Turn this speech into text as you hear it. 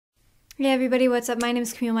Hey everybody, what's up? My name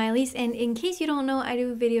is Camille Maïlys, and in case you don't know, I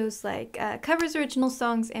do videos like covers, original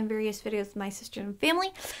songs, and various videos with my sister and family.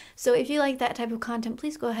 So if you like that type of content,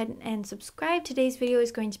 please go ahead and subscribe. Today's video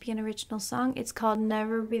is going to be an original song. It's called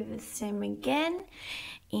Never Be the Same Again,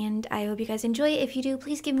 and I hope you guys enjoy it. If you do,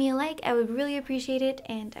 please give me a like. I would really appreciate it,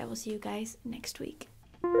 and I will see you guys next week.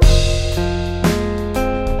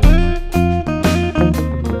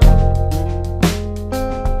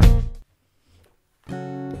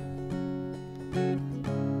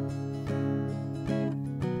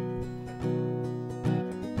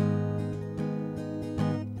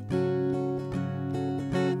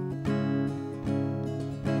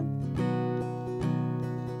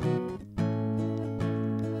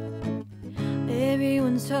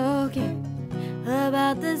 Everyone's talking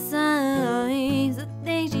about the signs, the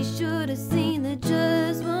things she should have seen that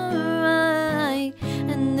just weren't right.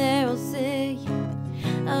 And they're all saying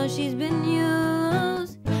how she's been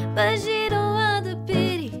used, but she don't want the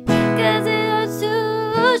pity, 'cause it hurts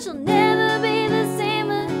too. She'll never be the same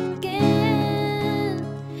again.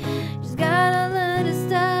 She's gotta learn to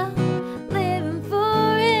stop living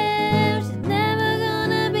for him. She's never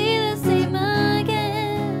gonna be the same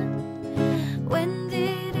again. When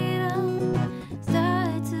did it all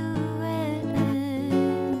start to end?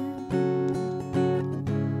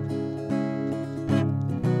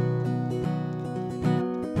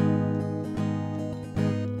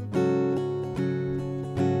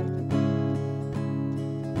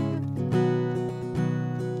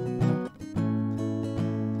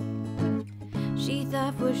 She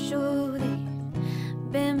thought for sure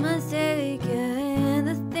they'd been mistaken,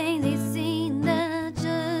 the things they'd seen that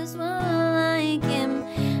just weren't like him.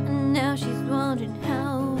 And now she's wondering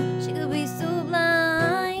how she could be so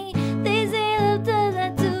blind. They say love does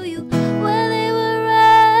that to you. Well, they were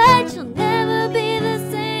right. She'll never be the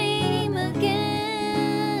same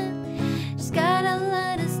again. She's gotta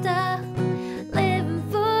learn to stop living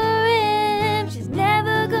for him. She's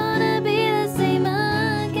never gonna be the same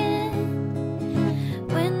again.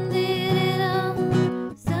 When did it all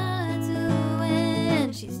start to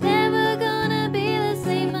end? She's never gonna be the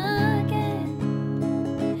same again.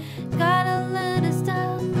 Gotta learn to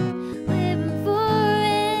stop living for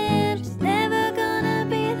him. She's never gonna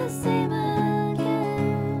be the same again.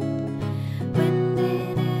 When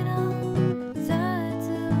did it all start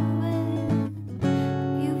to end?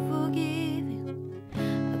 You forgive him?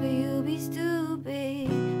 How could you be stupid?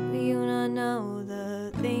 Could you not know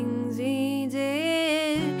the things he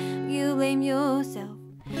did? You blame yourself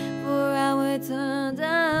for how it turned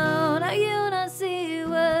out. How you not see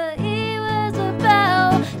what he was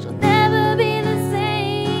about? She'll never be the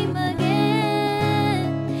same again.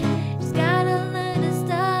 She's gotta learn to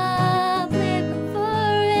stop living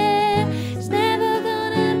for him. She's never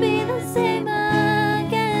gonna be the same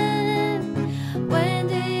again. When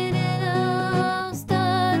did it all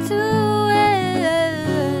start to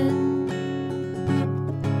end?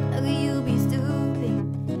 How can you be stupid?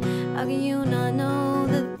 How can you not know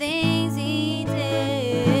the things he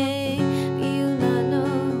did? How can you not know?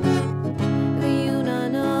 How can you not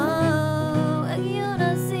know? How can you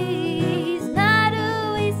not see he's not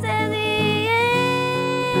who he says he is?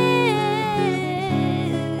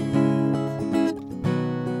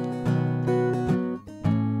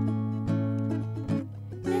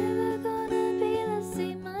 Never gonna be the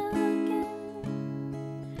same again.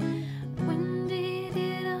 When did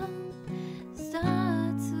it all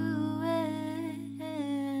start to end?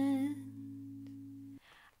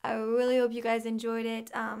 I really hope you guys enjoyed it.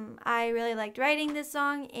 I really liked writing this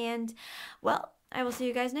song, and well, I will see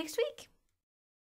you guys next week.